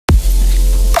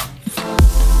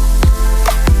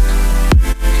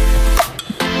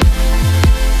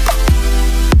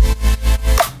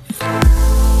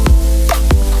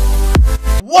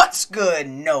good,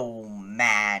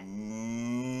 Nomad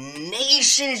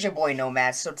Nation? It's your boy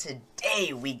Nomad. So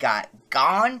today we got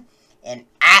GAWNE and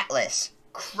Atlus,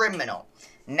 Criminal.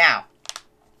 Now,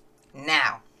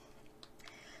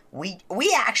 we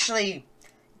actually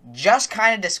just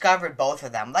kind of discovered both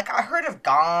of them. Like, I heard of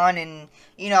GAWNE and,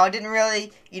 I didn't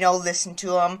really, listen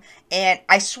to them. And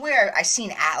I swear I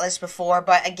seen Atlus before,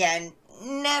 but again,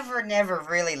 never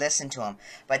really listened to him.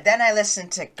 But then I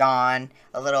listened to GAWNE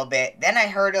a little bit. Then I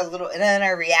heard a little, and then I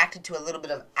reacted to a little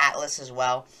bit of Atlus as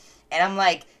well. And I'm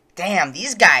like, damn,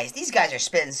 these guys are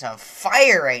spitting some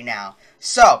fire right now.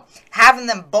 So having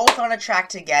them both on a track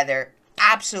together,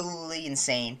 absolutely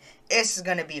insane. This is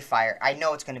gonna be fire. I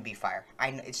know it's gonna be fire. I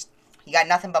know you got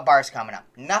nothing but bars coming up.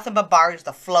 Nothing but bars.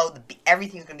 The flow,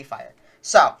 everything's gonna be fire.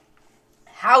 So,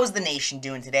 how's the nation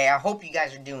doing today? I hope you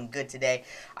guys are doing good today.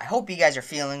 I hope you guys are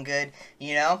feeling good.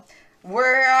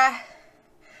 We're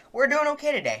doing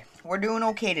okay today. We're doing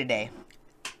okay today.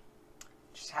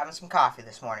 Just having some coffee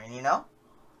this morning,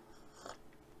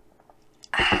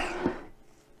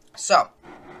 So,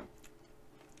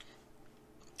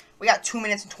 we got 2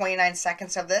 minutes and 29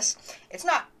 seconds of this. It's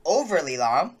not overly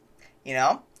long,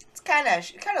 It's kind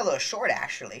of a little short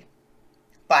actually,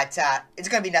 but it's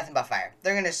gonna be nothing but fire.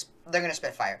 They're gonna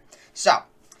spit fire. So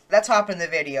let's hop in the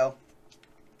video.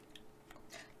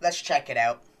 Let's check it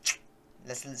out.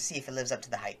 Let's see if it lives up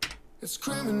to the hype. It's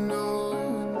criminal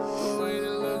the way they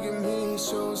look at me,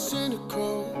 so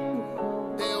cynical.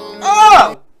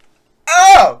 Oh!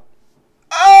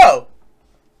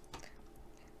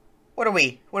 What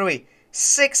are we?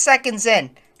 6 seconds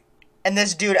in, and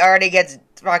this dude already gets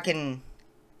fucking.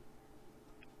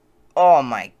 Oh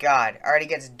my god! Already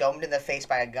gets domed in the face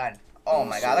by a gun. Oh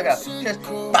my god! Look at him! Just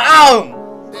BOOM!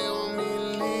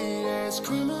 It's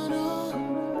criminal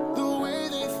the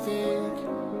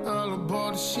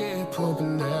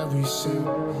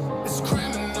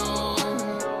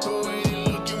way they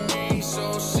look at me,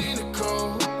 so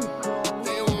cynical.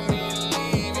 They want me to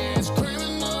leave. It's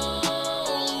criminal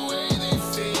the way they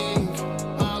think.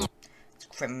 It's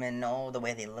criminal the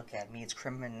way they look at me. It's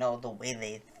criminal the way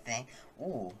they think.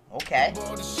 Ooh, okay. Yeah,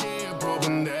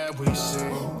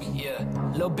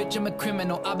 little bitch, I'm a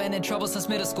criminal. I've been in trouble since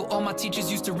middle school. All my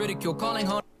teachers used to ridicule, calling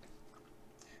home.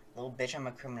 Little bitch, I'm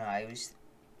a criminal.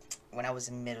 When I was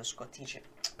in middle school, teacher.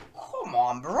 Come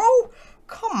on, bro.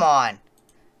 Come on.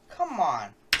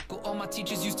 All my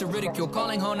teachers used to ridicule,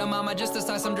 calling home to mama just to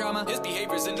start some drama. His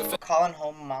behavior's in defense. Calling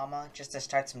home mama just to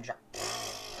start some drama.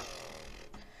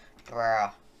 Bro.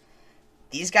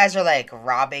 These guys are like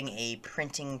robbing a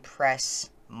printing press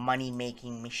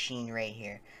money-making machine right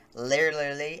here.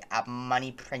 Literally a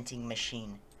money printing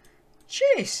machine.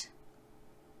 Jeez.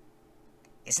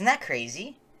 Isn't that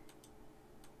crazy?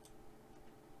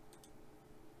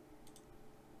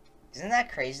 Isn't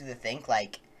that crazy to think,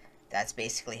 like, that's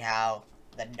basically how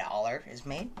the dollar is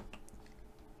made?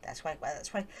 That's why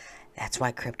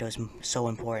crypto is so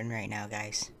important right now,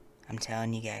 guys. I'm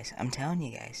telling you guys.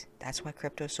 That's why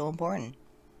crypto is so important.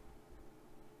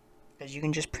 Because you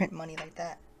can just print money like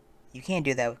that. You can't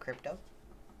do that with crypto.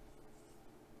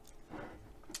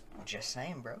 I'm just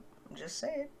saying, bro. I'm just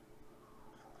saying.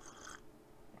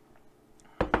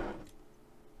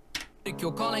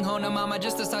 You're calling home to mama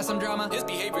just to start some drama. His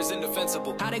behavior's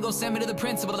indefensible. How they gonna send me to the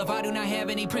principal if I do not have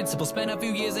any principles? Spend a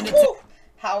few years in the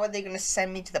How are they gonna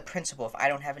send me to the principal if I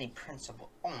don't have any principal?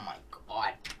 Oh my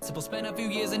god. Spend a few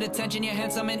years in detention, you're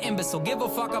handsome and imbecile. Give a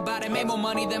fuck about it, made more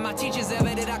money than my teachers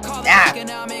ever did. I call it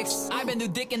economics. I've been through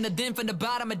dick in the den from the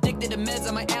bottom, addicted to meds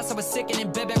on my ass. I was sick and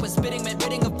in bed back when spitting meant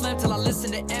ridding of phlegm till I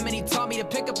listened to M and he taught me to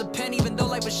pick up the pen even though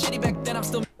life was shitty back then. I'm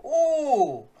still.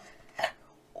 Ooh.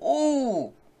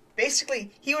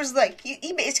 Basically, he was like,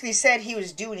 he basically said he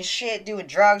was doing shit, doing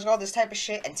drugs, all this type of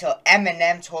shit, until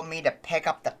Eminem told me to pick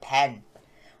up the pen.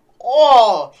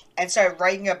 Oh! And started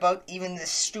writing about even the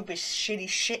stupid, shitty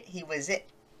shit he was in.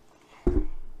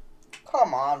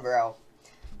 Come on, bro.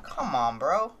 Come on.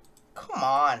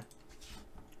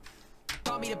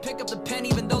 Taught me to pick up the pen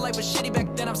even though life was shitty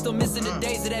back then. I'm still missing the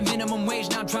days of that minimum wage.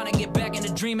 Now I'm trying to get back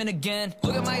into dreaming again.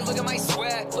 Look at my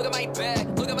swag, look at my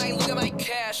bag, look at my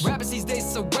cash. Rappers these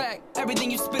days so whack.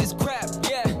 Everything you spit is crap.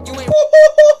 Yeah, you ain't.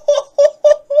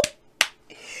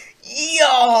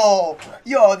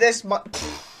 Yo, this I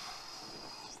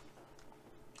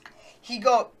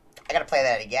gotta play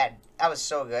that again. That was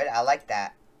so good. I like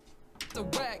that. So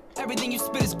whack. Everything you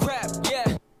spit is crap.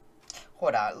 Yeah.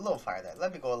 Hold on, a little farther.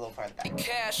 Let me go a little farther back.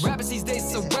 Cash. Rappers these days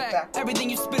so whack. Everything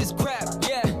you spit is crap.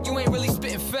 Yeah, you ain't really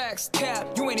spitting facts.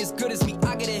 Cap, you ain't as good as me.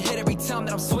 I get a hit every time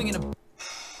that I'm swinging a.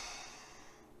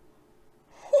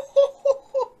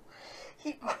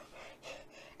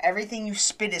 everything you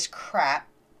spit is crap.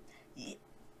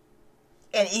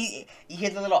 And you hear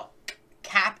the little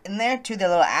cap in there too, the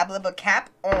little ab-lib cap.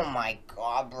 Oh my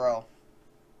god, bro.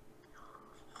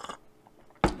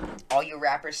 All you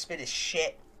rappers spit is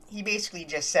shit. He basically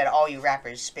just said all you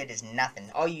rappers spit is nothing.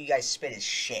 All you guys spit is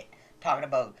shit. Talking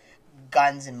about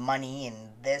guns and money and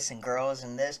this and girls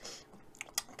and this.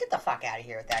 Get the fuck out of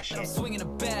here with that shit. I'm swinging a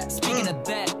bat. Speaking of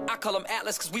that, I call him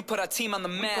Atlus because we put our team on the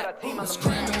map.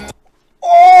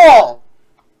 Oh!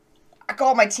 I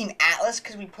call my team Atlus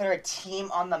because we put our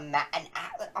team on the map. And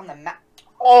Atlas on the map.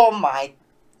 Oh my.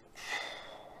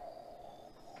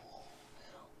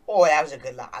 Oh, that was a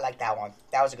good. I like that one.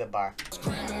 That was a good bar.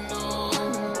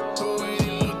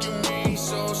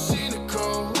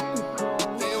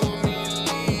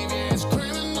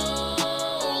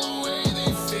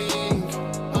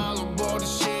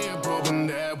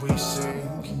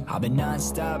 I've been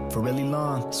non-stop for really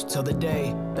long, so till the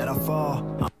day that I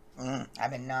fall. I've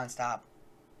been non-stop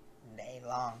day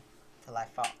long till I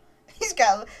fall. She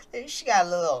got a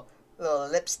little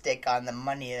lipstick on the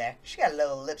money there. She got a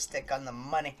little lipstick on the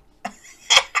money.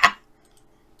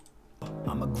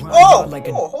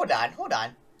 Oh, hold on.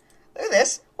 Look at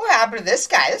this. What happened to this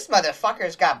guy? This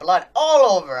motherfucker's got blood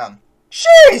all over him.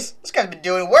 Jeez, this guy's been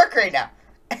doing work right now.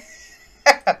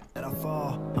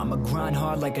 I'ma grind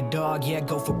hard like a dog, yeah,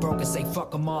 go for broke and say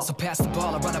fuck them all. So pass the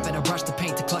ball, I run up in a rush to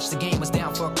paint to clutch. The game was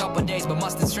down for a couple days, but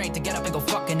mustered strength to get up and go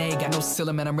fucking A. Got no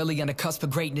ceiling, man, I'm really on the cusp of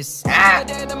greatness.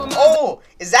 Oh,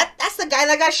 that's the guy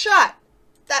that got shot.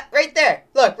 That right there.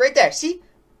 Look, right there. See?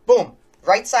 Boom.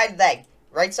 Right side leg.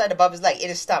 Right side above his leg. In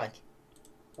his stomach.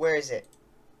 Where is it?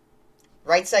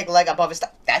 Right side leg above his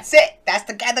stomach. That's it. That's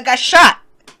the guy that got shot.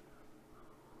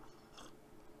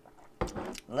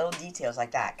 Little details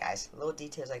like that, guys. Little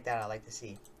details like that I like to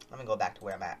see. Let me go back to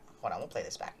where I'm at. Hold on, we'll play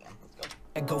this back again. Let's go.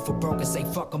 And go for broke and say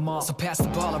fuck them all. So pass the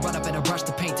ball, I run up in a rush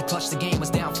to paint to clutch. The game was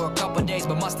down for a couple days,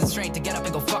 but mustered strength to get up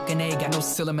and go fucking A. Got no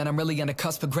ceiling, man, I'm really on the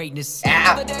cusp of greatness.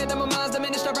 Yeah. The day that my mind's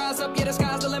diminished, I rise up, yeah, the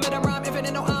sky's the limit. I rhyme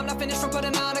infinite, no, I'm not finished from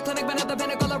putting on a clinic, but at the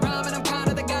pinnacle of rhyme, and I'm kind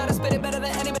of the guy to spit it better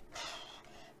than anybody.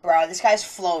 Bro, this guy's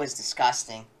flow is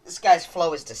disgusting. This guy's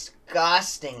flow is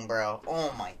disgusting, bro.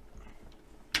 Oh my.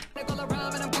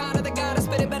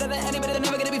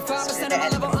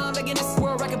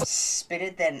 Spit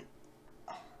it then.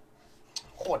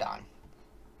 Hold on.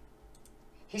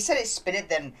 He said it spit it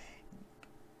then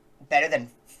better than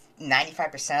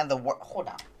 95% of the world. Hold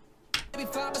on.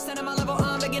 5% of my level,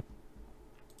 I'm beginning.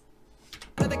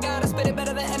 The guy to spit it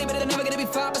better than anybody. They're never gonna be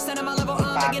 5% of my level,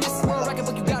 I'm beginning. World record,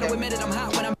 but you gotta admit it, I'm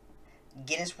hot when I'm.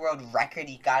 Guinness World Record,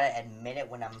 you gotta admit it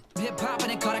when I'm hip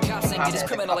hopping and caught a cops and get his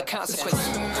criminal consequences.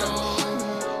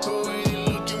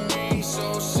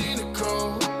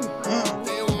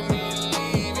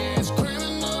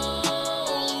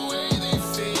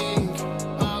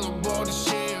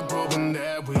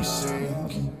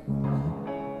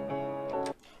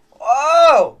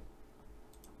 Whoa!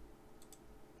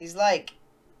 He's like,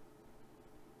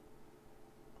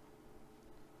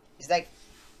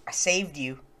 I saved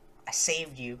you. I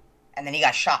saved you. And then he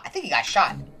got shot. I think he got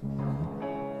shot.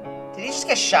 Did he just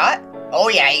get shot? Oh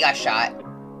yeah, he got shot.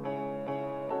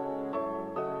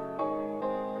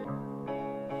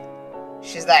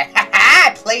 She's like, ha ha,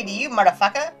 I played you,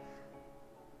 motherfucker.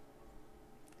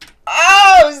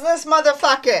 Oh, is this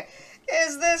motherfucker?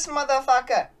 Is this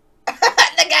motherfucker?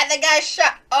 the guy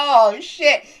shot. Oh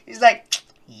shit. He's like,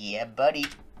 yeah, buddy.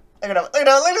 Look at him. Look at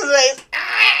him. Look at his face.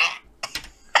 Ah!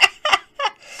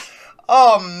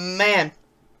 Oh man.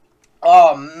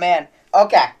 Oh man.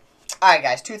 Okay. Alright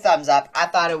guys, 2 thumbs up. I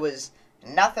thought it was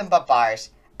nothing but bars.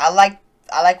 I like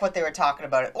what they were talking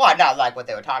about. Well, not like what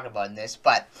they were talking about in this,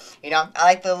 but you know, I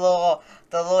like the little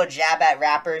jab at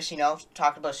rappers, you know,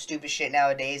 talking about stupid shit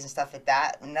nowadays and stuff like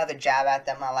that. Another jab at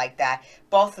them, I like that.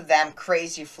 Both of them,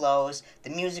 crazy flows. The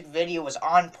music video was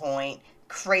on point.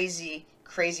 Crazy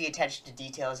attention to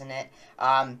details in it.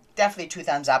 Definitely 2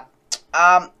 thumbs up.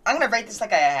 I'm gonna rate this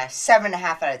like a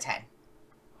 7.5 out of 10.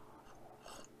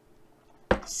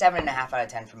 7.5 out of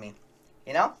 10 for me.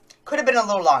 You know? Could have been a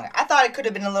little longer. I thought it could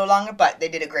have been a little longer, but they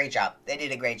did a great job. They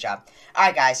did a great job.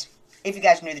 Alright guys, if you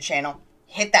guys are new to the channel,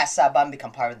 hit that sub button,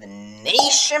 become part of the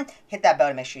nation. Hit that bell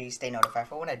to make sure you stay notified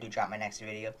for when I do drop my next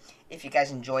video. If you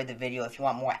guys enjoyed the video, if you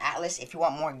want more Atlus, if you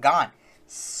want more GAWNE,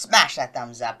 smash that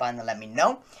thumbs up button to let me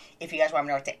know. If you guys want me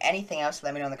to react to anything else,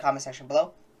 let me know in the comment section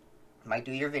below. I might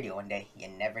do your video one day. You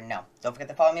never know. Don't forget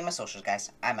to follow me on my socials, guys.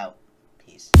 I'm out.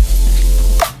 Peace.